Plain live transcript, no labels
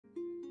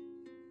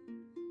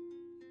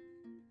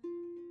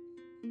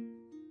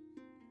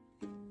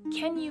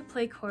Can you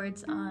play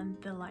chords on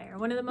the lyre?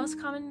 One of the most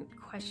common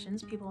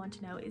questions people want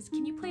to know is,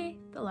 can you play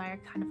the lyre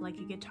kind of like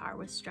a guitar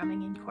with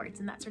strumming and chords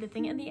and that sort of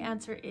thing? And the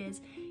answer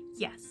is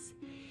yes.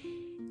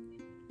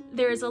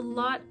 There's a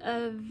lot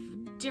of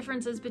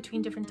differences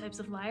between different types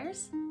of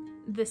lyres.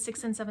 The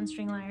 6 and 7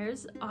 string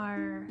lyres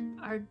are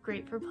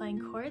great for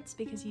playing chords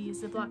because you use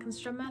the block and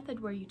strum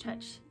method where you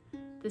touch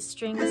the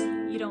strings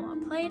you don't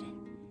want played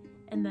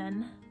and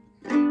then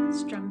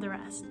strum the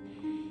rest.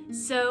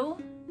 So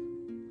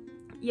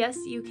yes,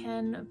 you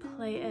can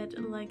play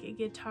it like a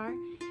guitar.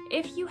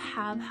 If you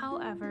have,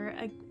 however,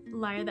 a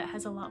lyre that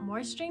has a lot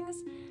more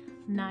strings,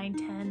 9,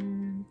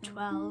 10,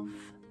 12,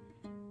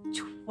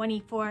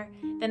 24,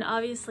 then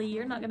obviously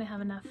you're not going to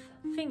have enough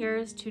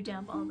fingers to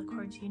dump all the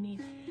chords you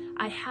need.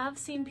 I have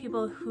seen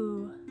people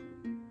who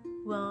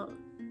will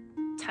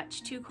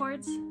touch 2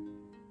 chords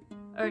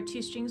or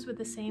 2 strings with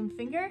the same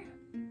finger.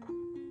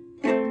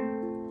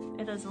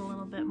 It is a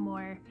little bit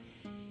more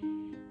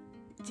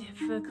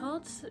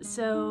difficult.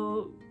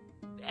 So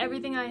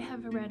everything I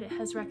have read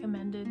has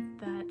recommended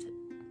that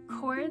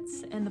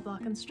chords and the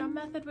block and strum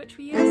method, which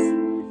we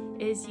use,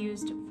 is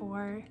used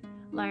for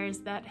lyres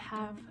that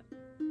have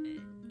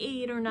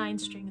 8 or 9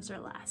 strings or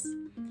less.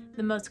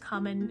 The most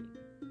common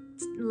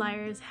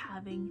lyres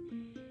having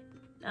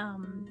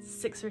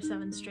 6 or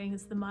 7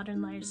 strings, the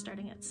modern lyres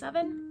starting at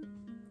 7,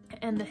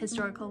 and the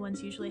historical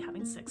ones usually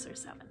having 6 or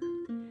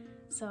 7.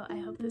 So I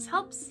hope this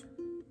helps,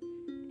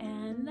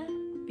 and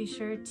be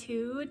sure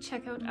to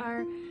check out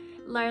our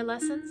lyre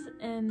lessons,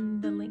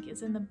 and the link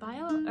is in the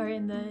bio or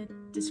in the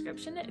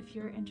description if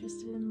you're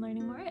interested in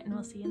learning more, and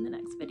we'll see you in the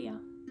next video.